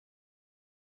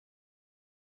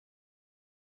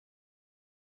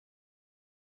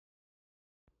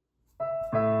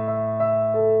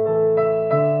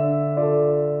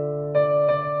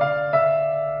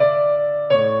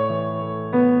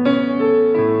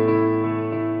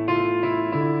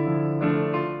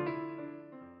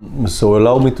So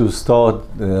allow me to start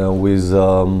with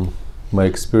my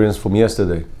experience from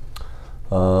yesterday,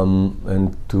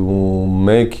 and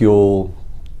to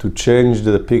change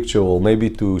the picture, or maybe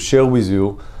to share with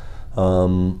you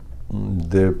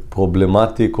the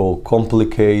problematic or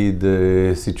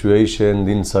complicated situation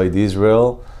inside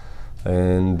Israel,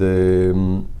 and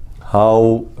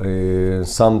how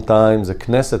sometimes a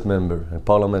Knesset member, a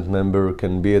parliament member,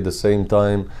 can be at the same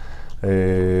time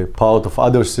part of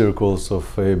other circles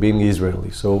of being Israeli.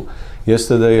 So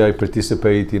yesterday I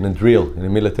participated in a drill, in a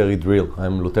military drill.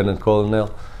 I'm Lieutenant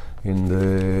Colonel in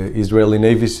the Israeli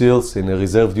Navy SEALs in a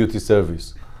reserve duty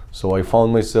service. So I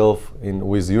found myself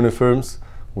with uniforms,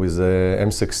 with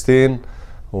M16,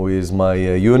 with my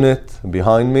unit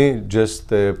behind me, just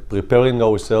preparing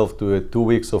ourselves to 2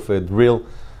 weeks of a drill,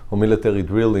 or military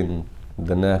drill in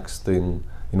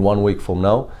 1 week from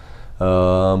now.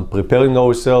 Preparing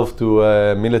ourselves to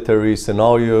military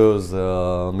scenarios,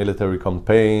 military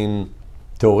campaign,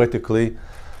 theoretically.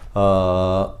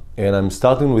 And I'm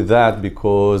starting with that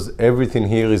because everything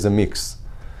here is a mix.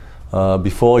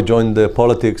 Before I joined the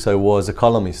politics, I was a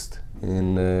columnist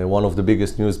in one of the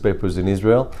biggest newspapers in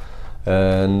Israel.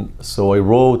 And so I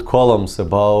wrote columns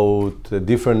about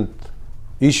different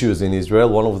issues in Israel.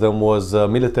 One of them was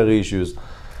military issues.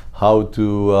 How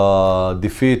to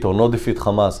defeat or not defeat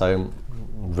Hamas. I'm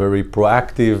very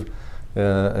proactive,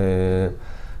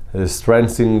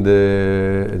 strengthening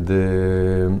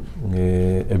the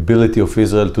ability of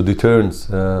Israel to deter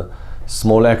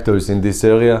small actors in this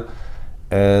area.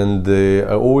 And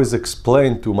I always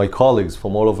explain to my colleagues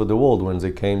from all over the world when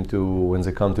they come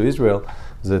to Israel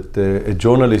that a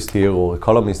journalist here or a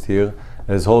columnist here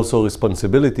has also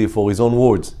responsibility for his own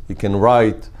words. He can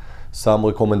write some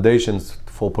recommendations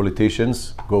for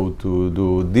politicians, go to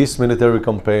do this military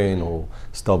campaign, or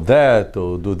stop that,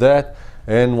 or do that,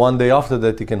 and one day after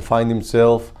that he can find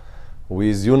himself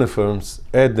with uniforms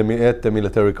at the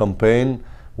military campaign,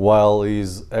 while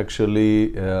he's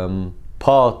actually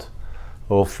part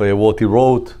of what he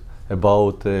wrote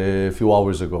about a few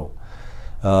hours ago.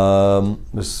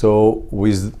 So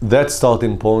with that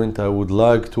starting point, I would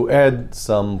like to add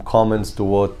some comments to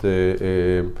what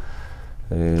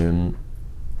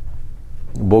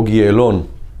Bogi Elon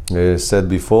said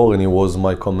before, and he was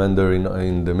my commander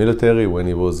in the military when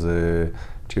he was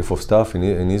chief of staff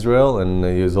in Israel, and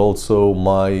he is also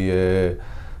my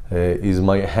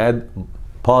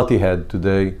party head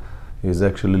today. He's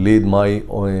actually lead my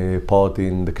party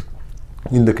in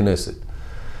the Knesset.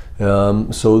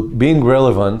 So being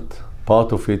relevant,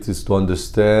 part of it is to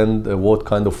understand what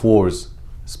kind of wars,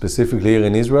 specifically here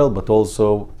in Israel, but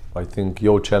also I think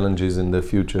your challenges in the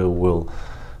future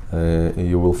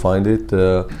you will find it.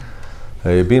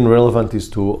 Being relevant is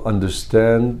to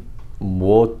understand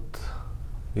what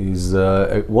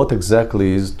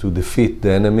exactly is to defeat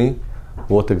the enemy,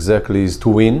 what exactly is to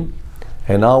win,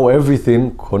 and how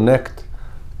everything connect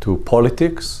to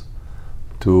politics,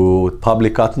 to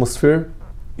public atmosphere,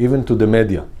 even to the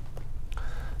media.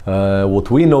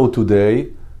 What we know today,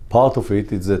 part of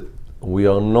it is that we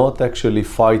are not actually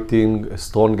fighting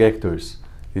strong actors.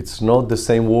 It's not the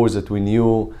same wars that we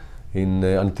knew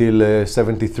until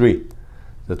 73.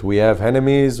 That we have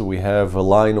enemies, we have a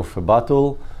line of a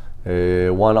battle,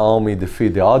 one army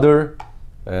defeat the other,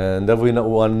 and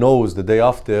everyone knows the day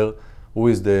after who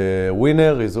is the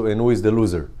winner and who is the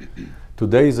loser.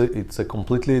 Today it's a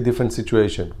completely different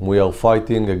situation. We are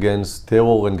fighting against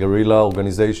terror and guerrilla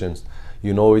organizations.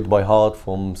 You know it by heart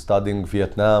from studying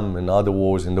Vietnam and other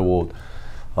wars in the world.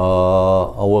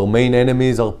 Our main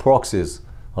enemies are proxies,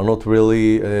 are not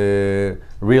really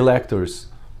real actors.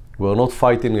 We are not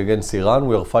fighting against Iran,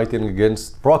 we are fighting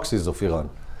against proxies of Iran.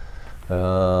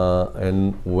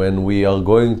 And when we are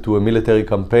going to a military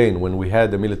campaign, when we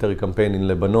had a military campaign in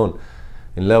Lebanon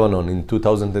in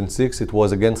 2006, it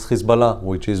was against Hezbollah,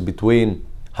 which is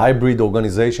hybrid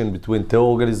organization between terror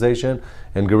organization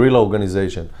and guerrilla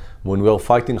organization. When we are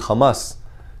fighting Hamas,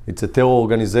 it's a terror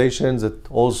organization that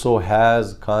also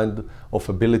has kind of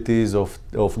abilities of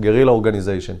guerrilla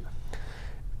organization.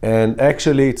 And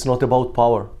actually, it's not about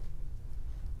power.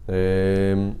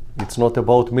 It's not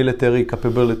about military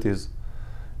capabilities.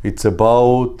 It's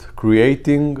about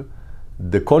creating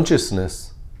the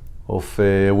consciousness of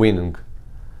winning.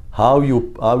 How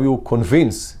you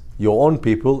convince your own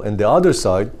people and the other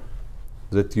side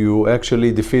that you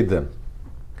actually defeat them.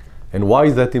 And why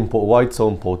is that why it's so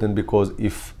important? Because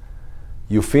if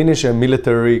you finish a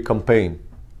military campaign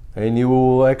and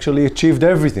you actually achieved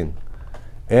everything,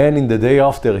 and in the day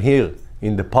after here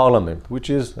in the parliament, which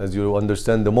is, as you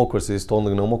understand, democracy, strong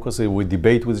democracy, we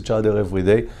debate with each other every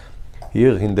day.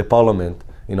 Here in the parliament,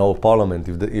 in our parliament,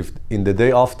 if in the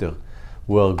day after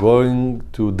we are going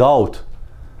to doubt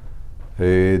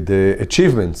the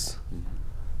achievements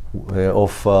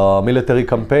of military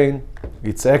campaign,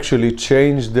 it's actually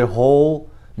changed the whole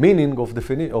meaning of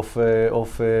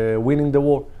winning the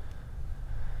war.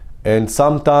 And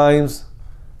sometimes,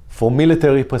 from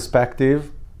military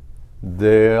perspective,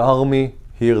 the army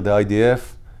here, the IDF,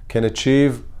 can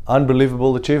achieve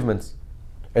unbelievable achievements.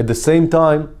 At the same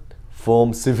time,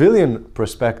 from civilian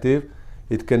perspective,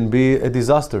 it can be a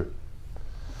disaster.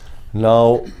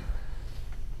 Now,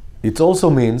 it also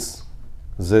means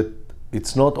that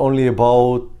it's not only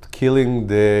about killing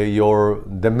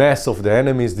the mass of the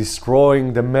enemies,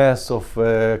 destroying the mass of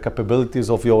capabilities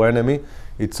of your enemy.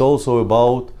 It's also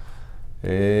about,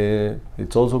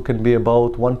 it also can be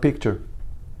about one picture,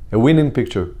 a winning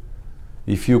picture.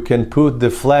 If you can put the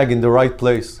flag in the right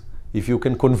place, if you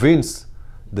can convince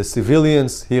the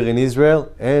civilians here in Israel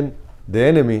and the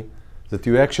enemy that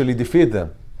you actually defeat them,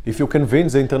 if you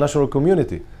convince the international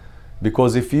community.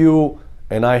 Because if you,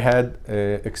 and I had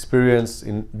experience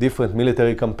in different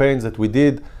military campaigns that we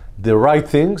did the right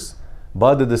things,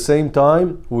 but at the same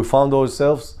time we found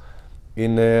ourselves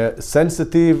in a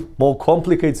sensitive, more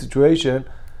complicated situation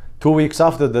 2 weeks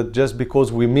after that, just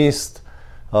because we missed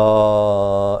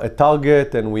a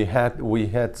target and we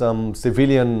had some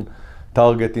civilian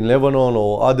target in Lebanon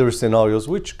or other scenarios,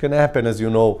 which can happen, as you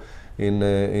know, in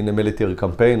a military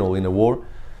campaign or in a war.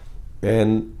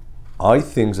 And I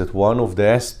think that one of the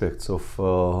aspects of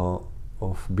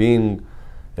being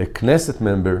a Knesset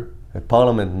member, a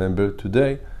parliament member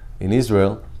today in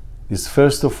Israel, is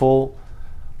first of all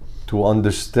to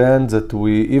understand that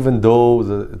we, even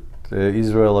though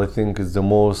Israel, I think, is the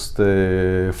most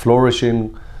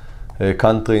flourishing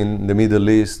country in the Middle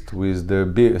East with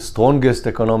the strongest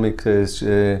economic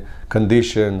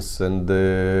conditions and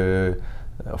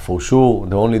for sure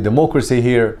the only democracy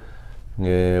here,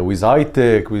 with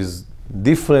high-tech, with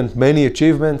different many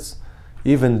achievements,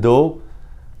 even though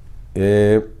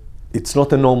it's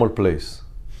not a normal place.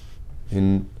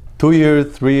 In 2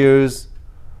 years, 3 years,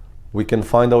 we can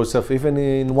find ourselves, even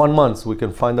in 1 month, we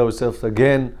can find ourselves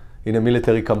again in a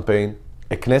military campaign.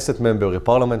 A Knesset member, a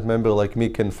parliament member like me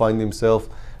can find himself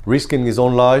risking his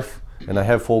own life, and I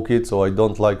have 4 kids, so I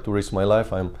don't like to risk my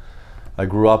life. I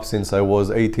grew up since I was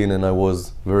 18, and I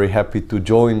was very happy to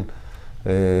join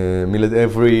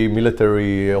every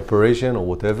military operation or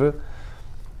whatever.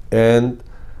 And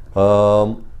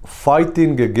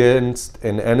fighting against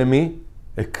an enemy,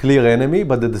 a clear enemy,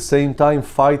 but at the same time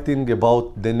fighting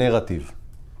about the narrative,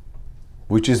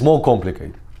 which is more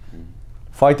complicated.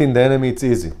 Fighting the enemy, it's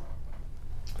easy.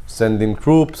 Sending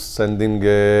troops, sending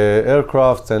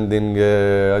aircraft, sending,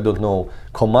 I don't know,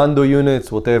 commando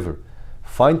units, whatever.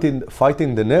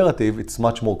 Fighting the narrative, it's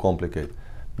much more complicated,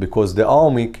 because the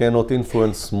army cannot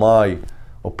influence my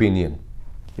opinion.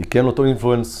 It cannot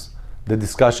influence the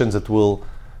discussions that will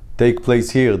take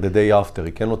place here the day after.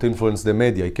 It cannot influence the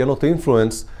media. It cannot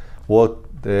influence what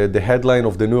the headline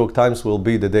of the New York Times will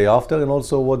be the day after, and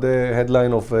also what the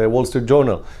headline of Wall Street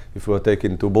Journal, if we are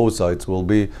taking to both sides, will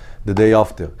be the day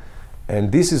after.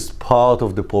 And this is part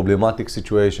of the problematic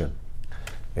situation.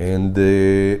 And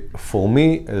for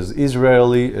me, as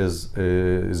Israeli, as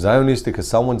Zionistic, as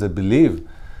someone that believes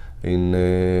in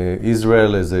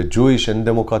Israel as a Jewish and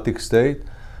democratic state,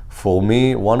 for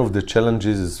me, one of the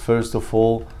challenges is, first of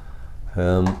all,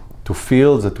 to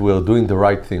feel that we are doing the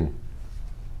right thing.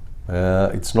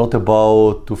 It's not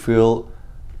about to feel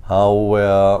how,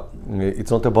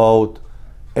 it's not about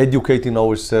educating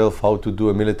ourselves how to do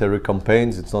a military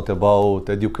campaigns. It's not about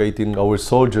educating our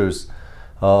soldiers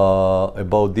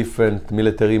about different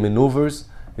military maneuvers.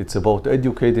 It's about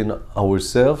educating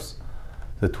ourselves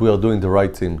that we are doing the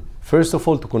right thing. First of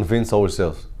all, to convince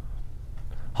ourselves,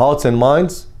 hearts and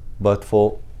minds, but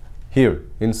for here,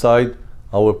 inside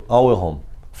our home,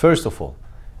 first of all,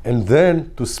 and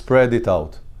then to spread it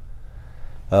out.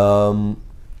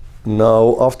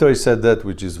 Now, after I said that,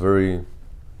 which is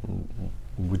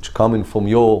which coming from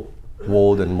your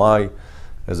world and my,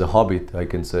 as a hobbit, I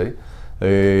can say,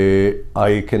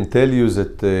 I can tell you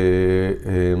that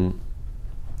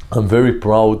I'm very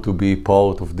proud to be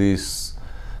part of this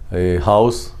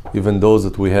house, even though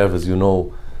that we have, as you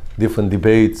know, different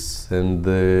debates and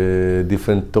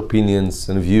different opinions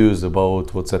and views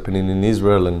about what's happening in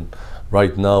Israel, and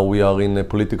right now we are in a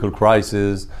political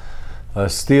crisis.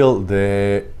 Still,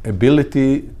 the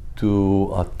ability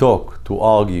to talk, to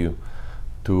argue,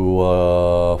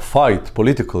 to fight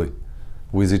politically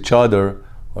with each other,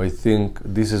 I think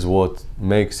this is what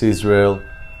makes Israel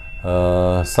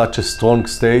such a strong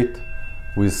state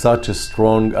with such a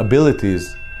strong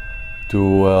abilities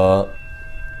to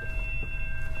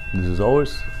This is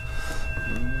ours.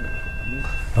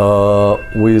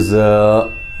 With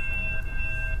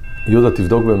יהודה,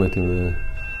 תבדוק באמת אם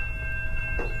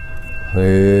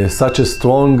such a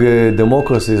strong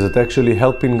democracy that actually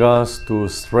helping us to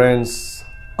strengthen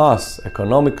us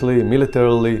economically,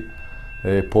 militarily,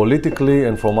 politically,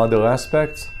 and from other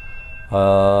aspects.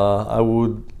 I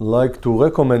would like to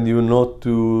recommend you not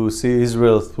to see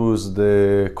Israel through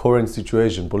the current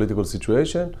situation, political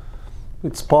situation.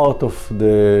 It's part of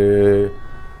the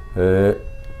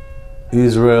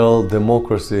Israel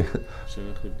democracy.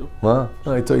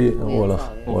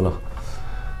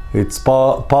 It's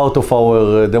part of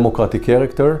our democratic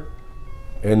character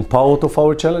and part of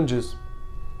our challenges.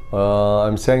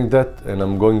 I'm saying that, and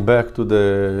I'm going back to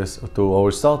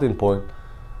our starting point.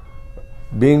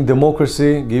 Being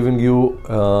democracy, giving you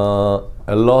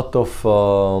a lot of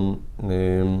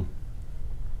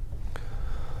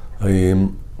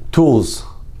tools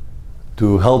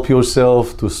to help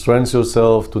yourself, to strengthen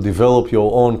yourself, to develop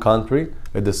your own country.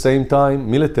 At the same time,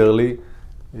 militarily,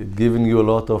 it's giving you a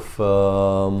lot of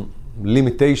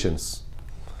limitations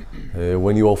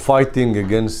when you are fighting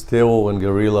against terror and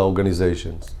guerrilla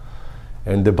organizations.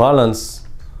 And the balance,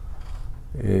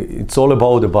 it's all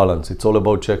about the balance. It's all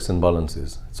about checks and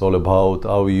balances. It's all about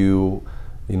how you,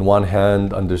 in one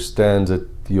hand, understand that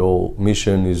your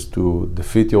mission is to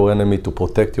defeat your enemy, to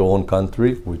protect your own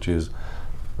country, which is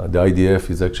the IDF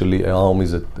is actually an army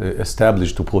that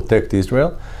established to protect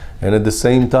Israel. And at the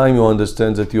same time, you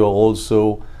understand that you are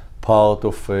also part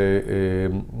of a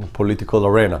political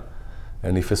arena.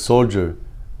 And if a soldier,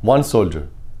 one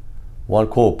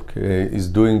corps is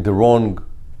doing the wrong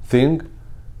thing,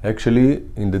 actually,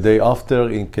 in the day after,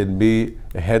 it can be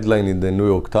a headline in the New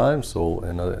York Times or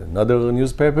another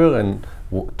newspaper, and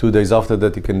 2 days after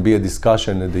that, it can be a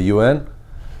discussion at the UN,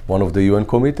 one of the UN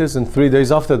committees, and 3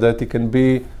 days after that, it can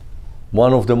be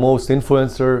one of the most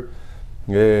influencer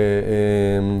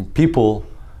people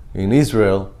in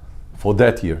Israel for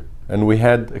that year. And we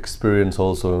had experience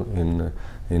also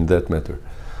in that matter.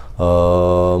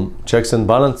 Checks and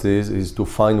balances is to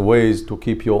find ways to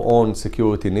keep your own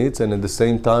security needs and at the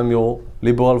same time your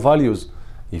liberal values.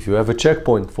 If you have a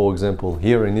checkpoint, for example,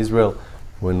 here in Israel,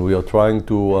 when we are trying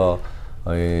to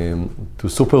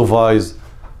supervise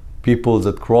people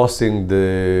that crossing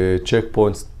the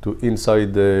checkpoints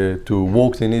to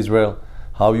work in Israel,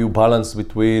 how you balance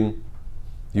between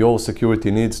your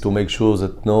security needs to make sure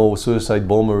that no suicide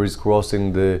bomber is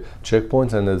crossing the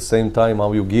checkpoints, and at the same time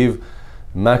how you give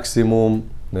maximum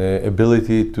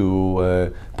ability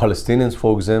to Palestinians,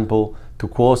 for example, to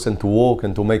cross and to work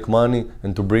and to make money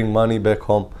and to bring money back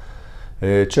home.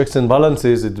 Checks and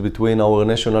balances is between our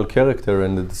national character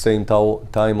and at the same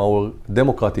time our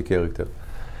democratic character.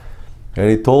 And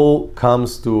it all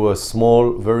comes to a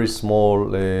small, very small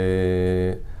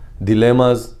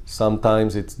dilemmas.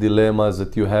 Sometimes it's dilemmas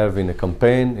that you have in a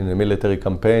campaign, in a military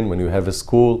campaign, when you have a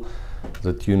school,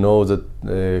 that you know that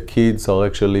kids are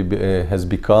actually has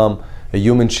become a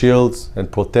human shields and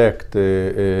protect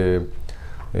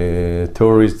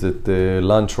terrorists that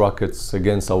launch rockets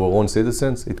against our own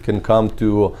citizens. It can come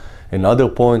to another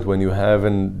point when you have a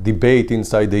debate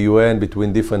inside the UN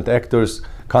between different actors,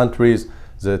 countries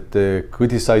that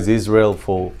criticize Israel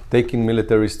for taking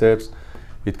military steps.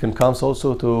 It can come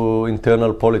also to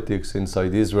internal politics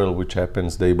inside Israel, which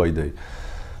happens day by day.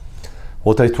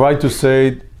 What I try to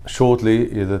say shortly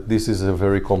is that this is a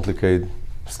very complicated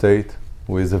state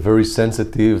with a very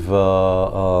sensitive,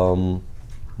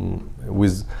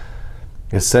 with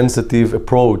a sensitive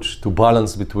approach to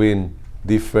balance between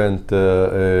different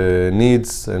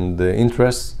needs and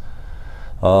interests.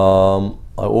 I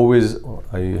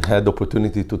had the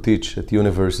opportunity to teach at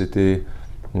university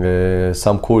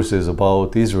some courses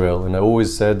about Israel, and I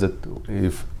always said that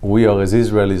if we are as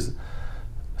Israelis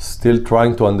still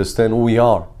trying to understand who we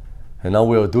are and how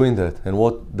we are doing that, and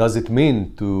what does it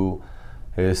mean to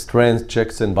strength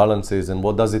checks and balances, and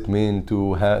what does it mean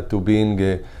to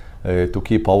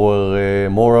keep our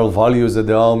moral values at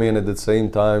the army, and at the same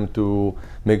time to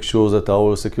make sure that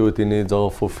our security needs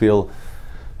are fulfilled.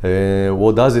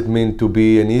 What does it mean to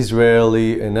be an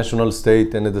Israeli, a national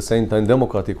state, and at the same time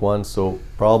democratic one? So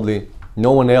probably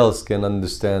no one else can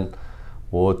understand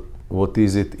what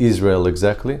is it Israel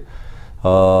exactly.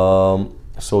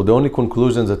 So the only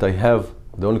conclusions that I have,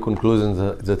 the only conclusions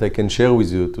that I can share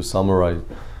with you to summarize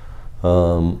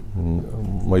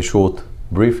my short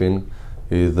briefing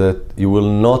is that you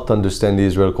will not understand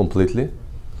Israel completely,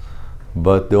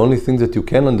 but the only thing that you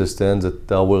can understand is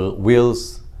that our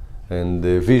wills and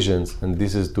visions, and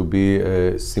this is to be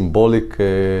a symbolic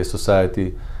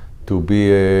society, to be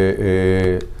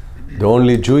the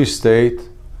only Jewish state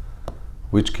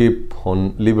which keep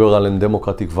on liberal and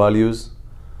democratic values,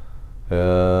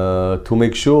 to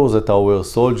make sure that our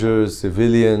soldiers,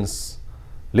 civilians,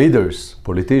 leaders,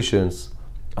 politicians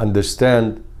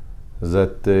understand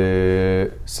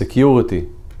that security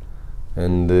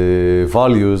and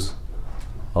values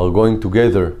are going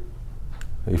together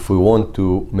if we want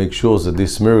to make sure that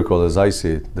this miracle, as I see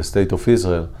it, the state of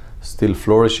Israel, still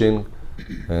flourishing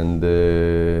and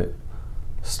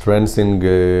strengthening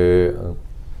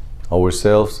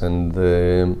ourselves and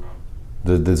the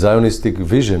Zionistic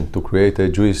vision to create a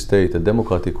Jewish state, a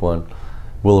democratic one,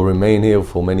 will remain here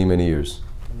for many, many years.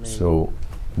 Amazing. So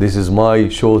this is my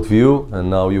short view, and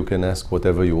now you can ask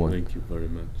whatever you want. Thank you very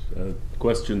much.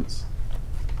 Questions?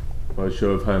 By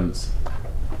show of hands.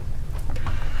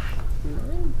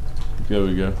 Here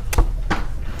we go.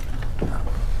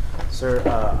 Sir,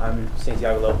 I'm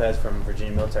Santiago Lopez from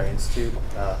Virginia Military Institute.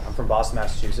 I'm from Boston,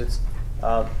 Massachusetts.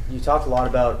 You talked a lot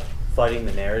about fighting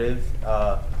the narrative.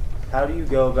 How do you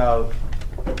go about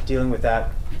dealing with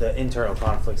that, the internal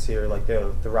conflicts here, like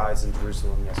the riots in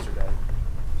Jerusalem yesterday?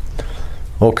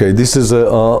 Okay, this is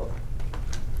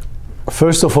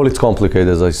first of all, it's complicated,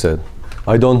 as I said.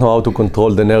 I don't know how to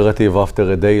control the narrative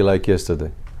after a day like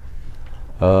yesterday.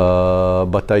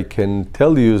 But I can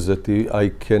tell you that I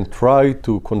can try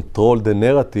to control the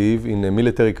narrative in a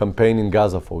military campaign in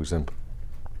Gaza, for example.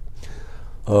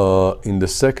 In the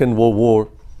Second World War,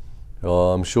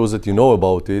 I'm sure that you know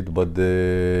about it, but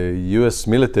the US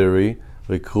military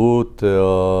recruit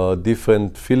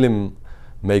different film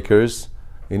makers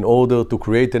in order to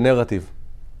create a narrative.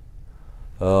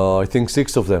 I think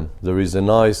 6 of them. There is a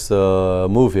nice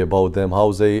movie about them,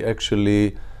 how they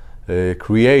actually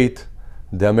create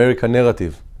the American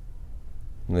narrative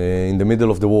in the middle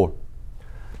of the war.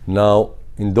 Now,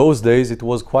 in those days, it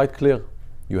was quite clear.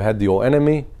 You had your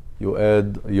enemy, you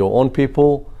had your own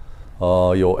people,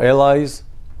 your allies,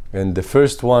 and the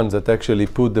first one that actually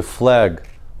put the flag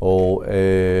or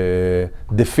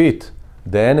defeat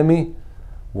the enemy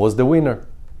was the winner.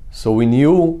 So we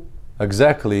knew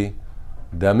exactly,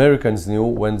 the Americans knew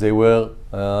when they were,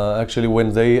 actually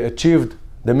when they achieved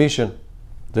the mission.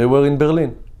 They were in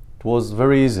Berlin. It was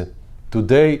very easy.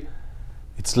 Today,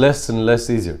 it's less and less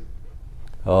easier.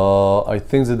 I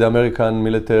think that the American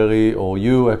military, or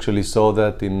you actually saw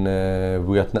that in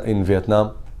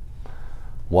Vietnam,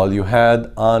 while you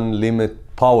had unlimited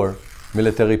power,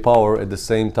 military power, at the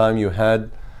same time you had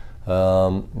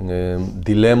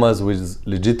dilemmas with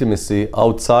legitimacy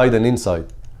outside and inside,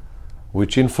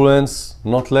 which influence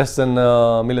not less than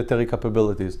military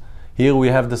capabilities. Here we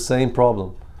have the same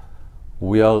problem.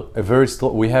 We have a very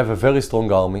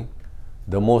strong army,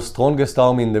 the most strongest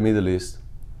army in the Middle East.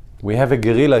 We have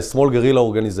a small guerrilla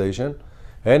organization,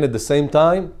 and at the same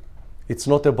time, it's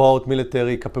not about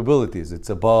military capabilities. It's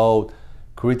about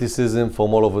criticism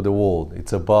from all over the world.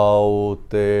 It's about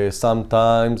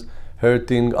sometimes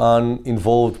hurting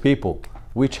uninvolved people,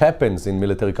 which happens in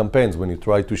military campaigns when you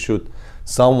try to shoot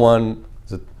someone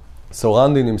that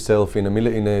surrounding himself in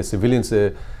a civilian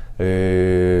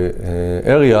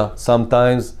area.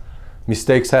 Sometimes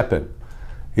mistakes happen.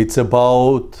 It's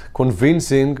about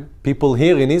convincing people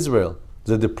here in Israel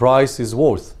that the price is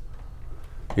worth.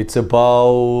 It's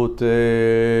about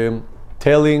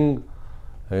telling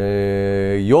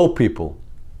your people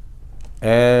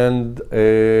and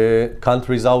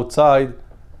countries outside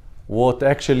what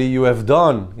actually you have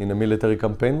done in a military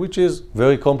campaign, which is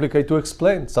very complicated to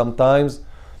explain. Sometimes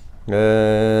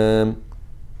no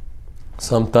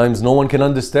one can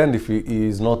understand if he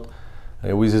is not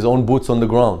with his own boots on the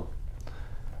ground.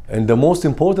 And the most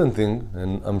important thing,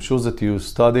 and I'm sure that you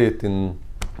study it in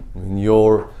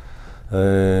your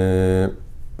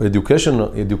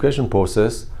education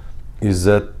process, is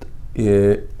that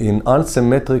in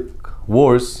asymmetric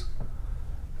wars,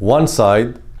 one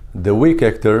side, the weak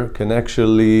actor, can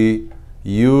actually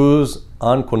use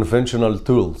unconventional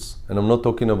tools. And I'm not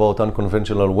talking about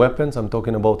unconventional weapons, I'm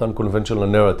talking about unconventional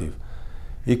narrative.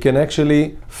 He can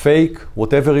actually fake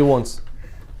whatever he wants.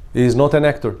 He is not an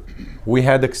actor. We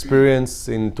had experience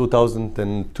in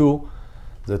 2002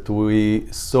 that we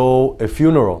saw a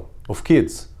funeral of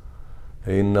kids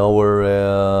in our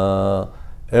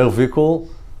air vehicle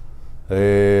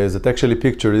that actually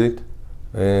pictured it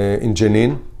in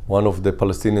Jenin, one of the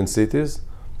Palestinian cities.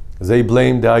 They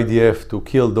blamed the IDF to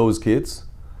kill those kids.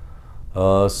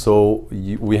 So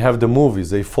we have the movies.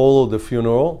 They followed the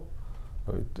funeral.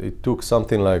 It took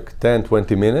something like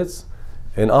 10-20 minutes.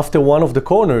 And after one of the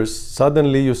corners,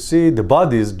 suddenly you see the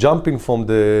bodies jumping from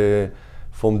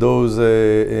those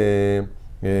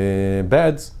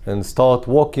beds and start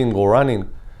walking or running.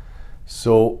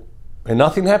 So, and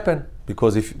nothing happened,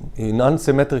 because if in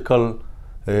unsymmetrical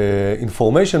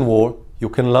information war, you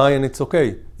can lie and it's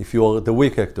okay if you are the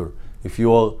weak actor. If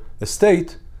you are a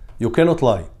state, you cannot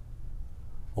lie.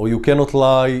 Or you cannot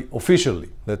lie officially,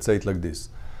 let's say it like this.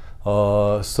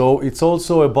 So it's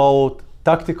also about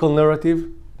tactical narrative,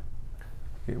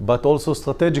 but also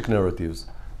strategic narratives.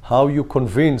 How you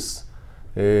convince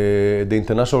the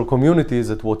international communities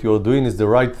that what you're doing is the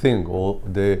right thing, or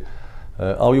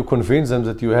how you convince them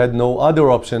that you had no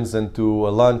other options than to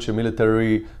launch a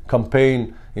military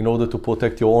campaign in order to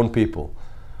protect your own people.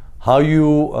 How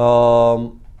you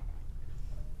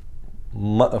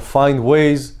find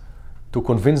ways to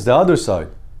convince the other side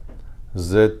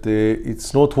that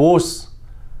it's not worth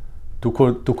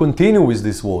to continue with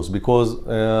these wars, because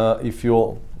if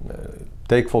you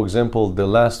take, for example, the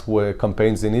last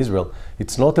campaigns in Israel,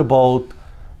 it's not about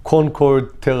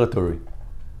conquered territory.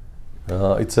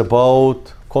 It's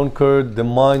about conquered the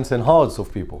minds and hearts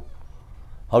of people.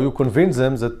 How you convince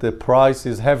them that the price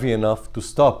is heavy enough to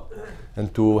stop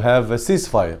and to have a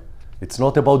ceasefire. It's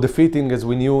not about defeating as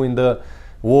we knew in the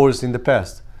wars in the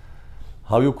past.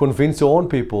 How you convince your own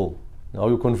people. How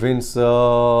you convince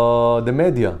the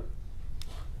media.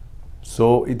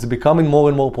 So it's becoming more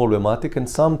and more problematic, and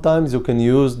sometimes you can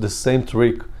use the same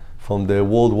trick from the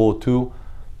World War II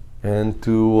and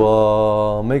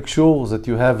to make sure that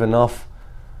you have enough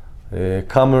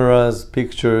cameras,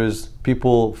 pictures,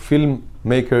 people,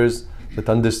 filmmakers that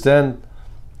understand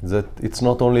that it's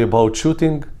not only about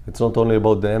shooting, it's not only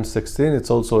about the M16, it's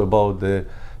also about the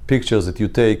pictures that you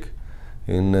take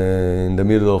in the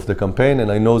middle of the campaign.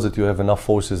 And I know that you have enough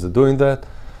forces that doing that,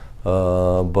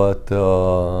 but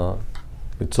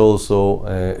it's also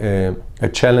a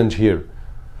challenge here.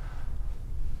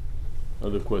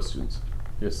 Other questions?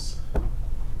 Yes.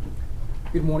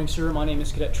 Good morning, sir. My name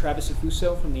is Cadet Travis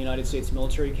Afuso from the United States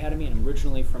Military Academy, and I'm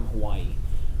originally from Hawaii.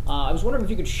 I was wondering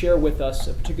if you could share with us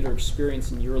a particular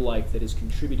experience in your life that has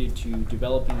contributed to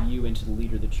developing you into the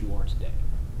leader that you are today.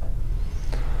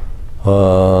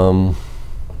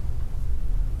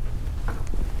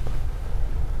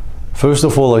 First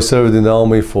of all, I served in the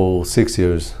army for 6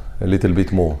 years, a little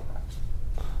bit more.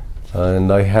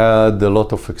 And I had a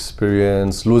lot of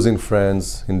experience losing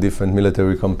friends in different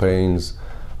military campaigns,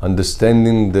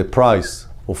 understanding the price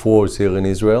of wars here in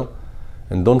Israel.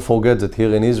 And don't forget that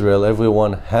here in Israel,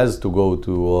 everyone has to go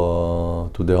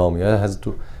to the army,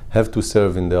 have to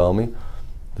serve in the army.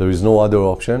 There is no other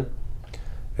option.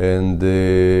 And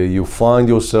you find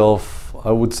yourself,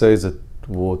 I would say that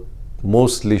what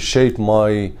mostly shaped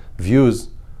my views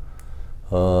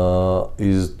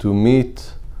is to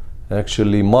meet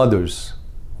actually mothers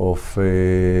of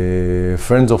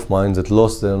friends of mine that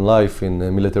lost their life in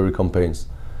military campaigns.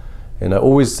 And I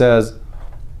always says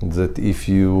that if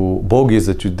you, bogies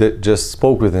that you just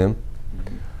spoke with him,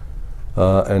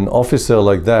 an officer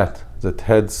like that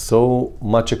had so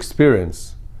much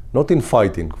experience, not in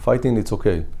fighting. Fighting, it's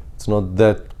okay. It's not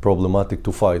that problematic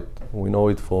to fight. We know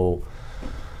it for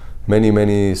many,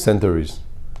 many centuries.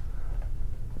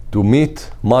 To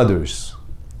meet mothers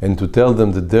and to tell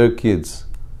them that their kids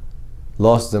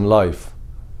lost their life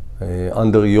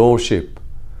under your ship,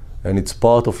 and it's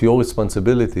part of your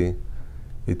responsibility,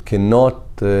 it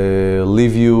cannot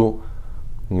leave you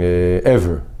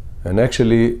ever. And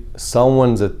actually,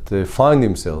 someone that find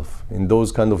himself in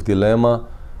those kind of dilemma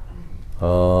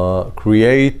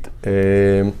create,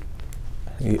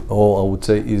 or I would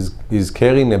say is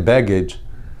carrying a baggage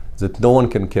that no one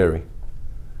can carry.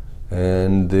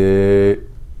 And it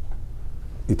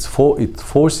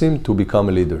forces him to become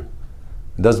a leader.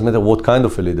 It doesn't matter what kind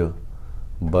of a leader,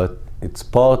 but it's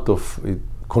part of it,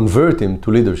 convert him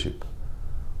to leadership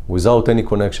without any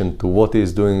connection to what he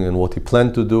is doing and what he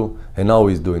planned to do and how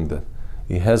he's doing that.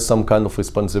 He has some kind of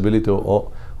responsibility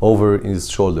over his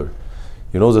shoulder.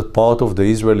 You know that part of the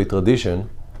Israeli tradition,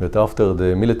 that after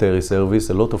the military service,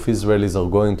 a lot of Israelis are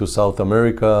going to South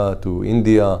America, to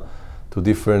India, to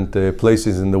different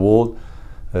places in the world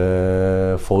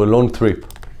for a long trip,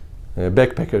 a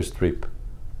backpacker's trip.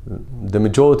 The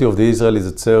majority of the Israelis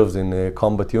that serves in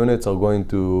combat units are going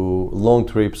to long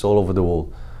trips all over the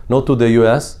world. Not to the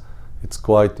US, it's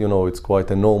quite, you know, it's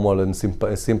quite a normal and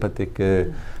sympathetic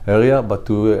area, but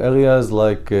to areas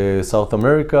like South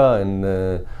America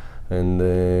and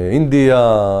India,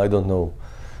 I don't know,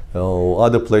 or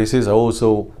other places. I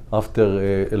also,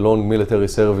 after a long military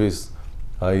service,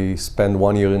 I spent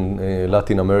 1 year in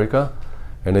Latin America.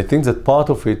 And I think that part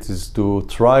of it is to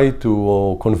try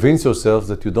to convince yourself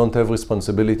that you don't have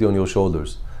responsibility on your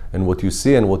shoulders. And what you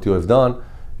see and what you have done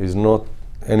is not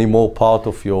anymore part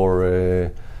of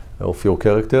your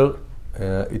character.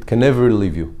 It can never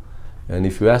leave you. And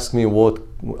if you ask me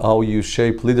how you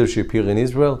shape leadership here in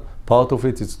Israel, Part of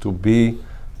it is to be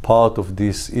part of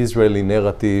this Israeli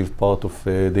narrative, part of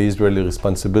the Israeli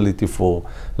responsibility for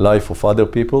life of other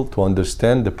people, to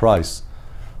understand the price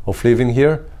of living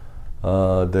here,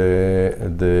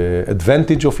 the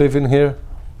advantage of living here,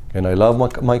 and I love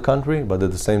my country, but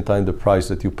at the same time the price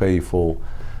that you pay for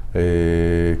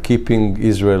keeping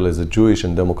Israel as a Jewish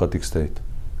and democratic state.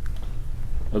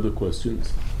 Other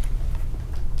questions?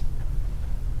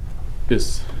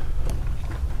 Yes.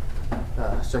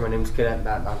 Sir, my name is Cadet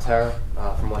Matt Montero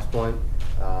from West Point.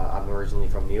 I'm originally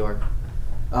from New York.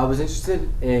 I was interested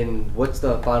in what's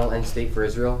the final end state for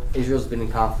Israel. Israel's been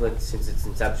in conflict since its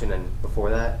inception and before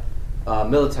that.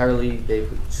 Militarily,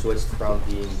 they've switched from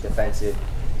being defensive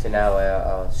to now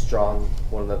a strong,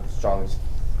 one of the strongest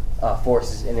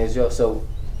forces in Israel. So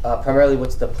primarily,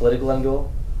 what's the political end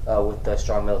goal with the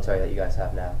strong military that you guys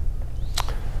have now?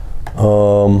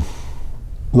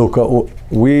 Look,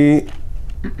 we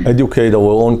educate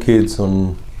our own kids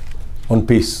on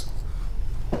peace,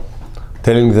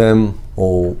 telling them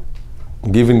or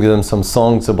giving them some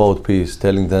songs about peace,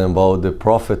 telling them about the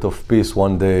prophet of peace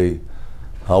one day,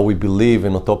 how we believe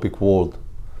in a utopic world.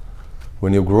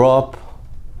 When you grow up,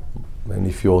 and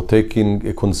if you're taking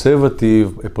a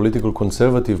political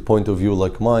conservative point of view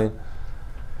like mine,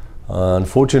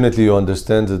 unfortunately you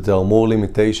understand that there are more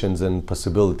limitations and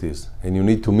possibilities, and you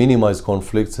need to minimize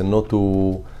conflicts and not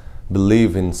to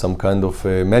believe in some kind of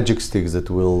magic sticks that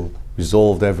will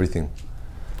resolve everything.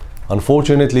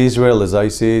 Unfortunately, Israel, as I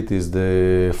see it, is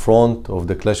the front of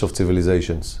the clash of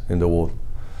civilizations in the world.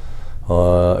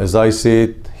 As I see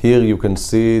it, here you can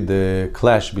see the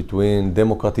clash between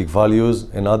democratic values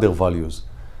and other values.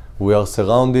 We are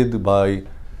surrounded by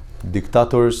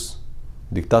dictatorships.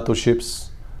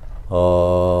 We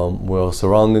are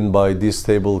surrounded by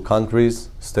destable countries,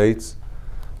 states.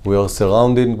 We are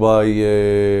surrounded by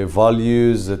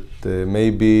values that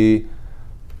maybe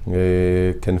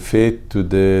can fit to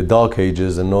the dark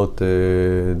ages and not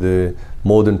the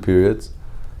modern periods.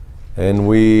 And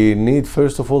we need,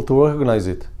 first of all, to recognize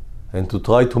it and to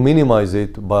try to minimize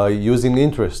it by using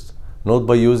interest, not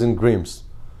by using dreams.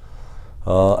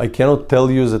 I cannot tell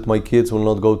you that my kids will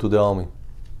not go to the army.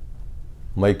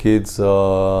 My kids,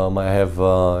 I have,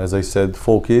 as I said,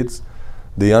 4 kids.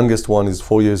 The youngest one is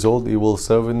 4 years old. He will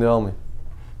serve in the army,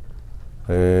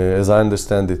 as I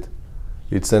understand it.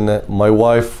 My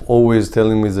wife always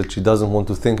telling me that she doesn't want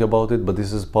to think about it, but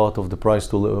this is part of the price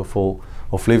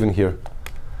of living here.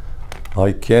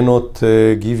 I cannot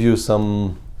give you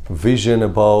some vision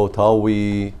about how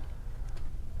we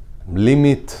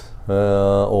limit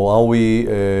or how we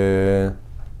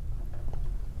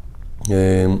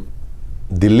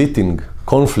deleting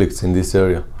conflicts in this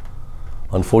area.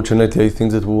 Unfortunately, I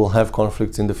think that we will have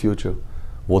conflicts in the future.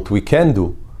 What we can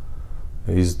do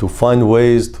is to find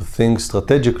ways to think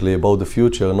strategically about the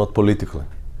future, not politically.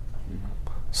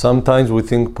 Sometimes we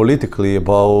think politically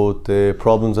about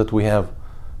problems that we have.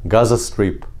 Gaza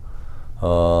Strip,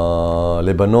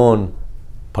 Lebanon,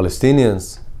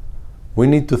 Palestinians. We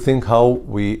need to think how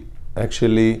we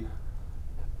actually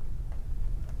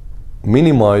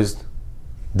minimized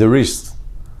the risks,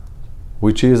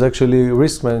 which is actually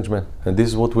risk management. And this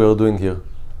is what we are doing here.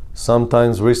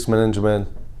 Sometimes risk management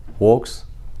works,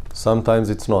 sometimes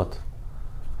it's not.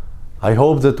 I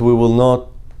hope that we will not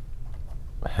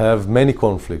have many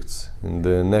conflicts in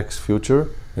the next future,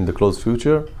 in the close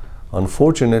future.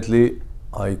 Unfortunately,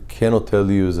 I cannot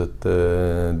tell you that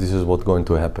this is what's going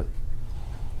to happen.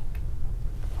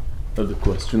 Other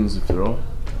questions, if there are?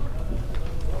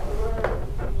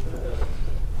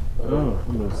 Oh,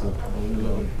 who was that?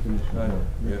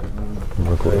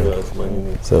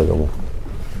 בסדר גמור.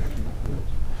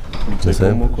 Take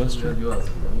one more question?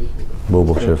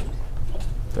 בוא, שב.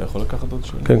 אתה יכול לקחת עוד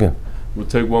שאלה? כן, כן. We'll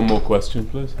take one more question,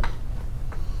 please.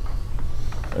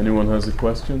 Anyone has a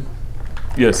question?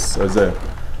 Yes, Isaiah.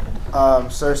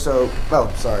 Sir,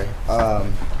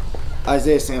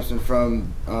 Isaiah Sampson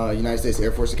from United States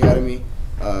Air Force Academy.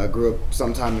 Grew up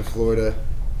sometime in Florida.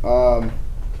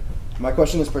 My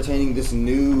question is pertaining this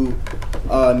new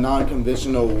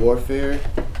non-conventional warfare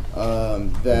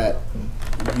that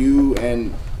you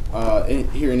and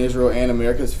here in Israel and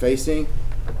America is facing,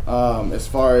 as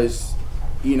far as,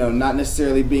 you know, not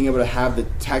necessarily being able to have the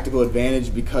tactical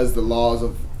advantage because the laws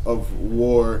of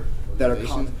war that are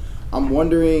common. I'm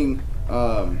wondering,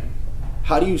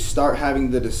 how do you start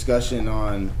having the discussion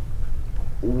on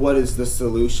what is the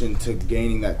solution to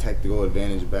gaining that tactical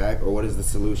advantage back, or what is the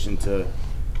solution to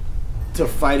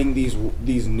fighting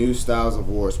these new styles of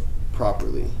wars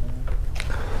properly?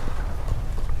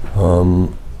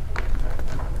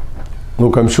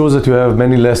 Look, I'm sure that you have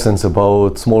many lessons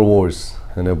about small wars,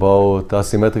 and about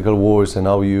asymmetrical wars and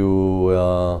how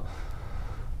you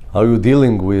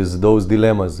dealing with those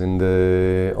dilemmas on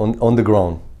the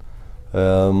ground.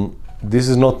 This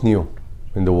is not new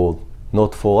in the world,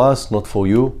 not for us, not for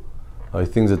you. I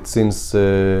think that since,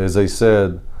 as I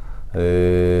said,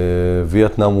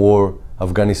 Vietnam War,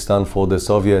 Afghanistan for the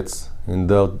Soviets in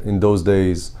those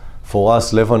days, for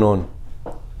us Lebanon,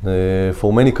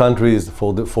 for many countries,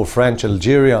 for French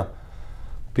Algeria,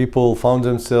 people found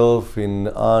themselves in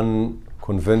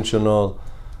unconventional,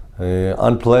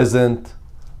 unpleasant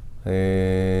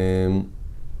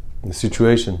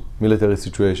situation, military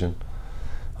situation.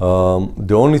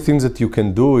 The only thing that you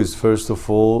can do is, first of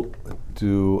all,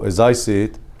 to, as I see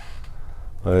it,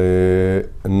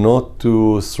 not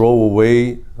to throw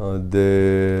away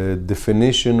the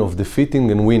definition of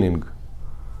defeating and winning.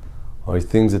 I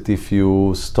think that if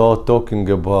you start talking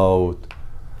about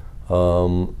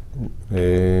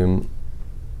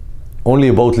only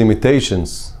about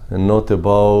limitations and not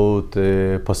about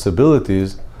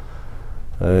possibilities,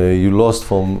 you lost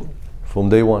from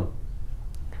day one.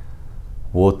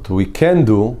 What we can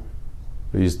do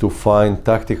is to find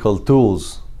tactical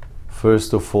tools,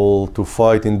 first of all, to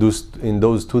fight in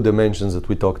those two dimensions that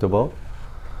we talked about,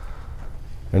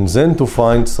 and then to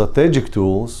find strategic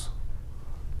tools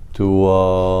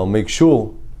to make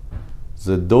sure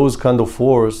that those kind of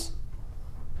wars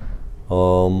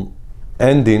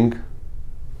ending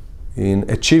in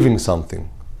achieving something.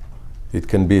 It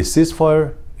can be a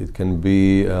ceasefire, it can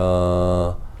be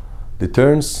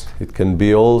deterrence, it can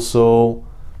be also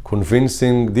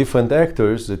convincing different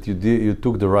actors that you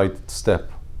took the right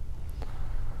step.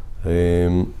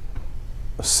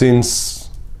 Since,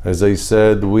 as I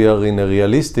said, we are in a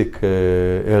realistic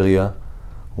area,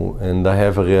 and I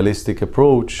have a realistic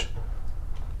approach,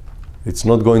 it's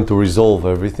not going to resolve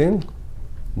everything,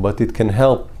 but it can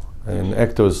help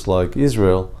actors like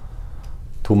Israel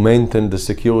to maintain the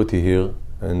security here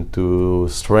and to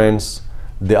strengthen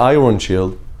the iron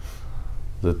shield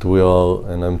that we are,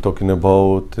 and I'm talking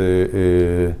about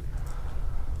the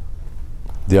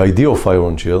idea of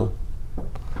iron shield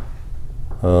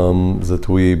that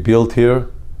we built here,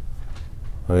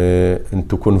 and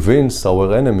to convince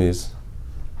our enemies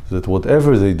that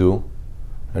whatever they do,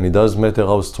 and it doesn't matter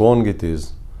how strong it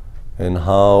is and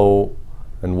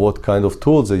what kind of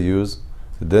tools they use,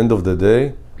 at the end of the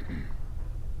day,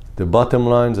 the bottom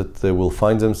line that they will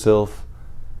find themselves,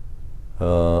 we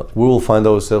will find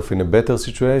ourselves in a better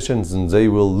situation and they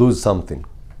will lose something.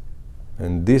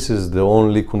 And this is the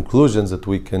only conclusions that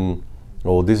we can,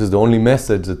 or this is the only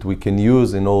message that we can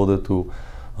use in order to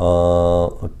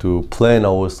plan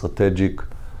our strategic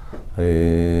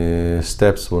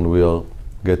steps when we are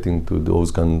getting to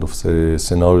those kind of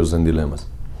scenarios and dilemmas.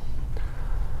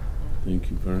 Thank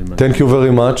you very much. Thank you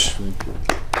very much. Thank you.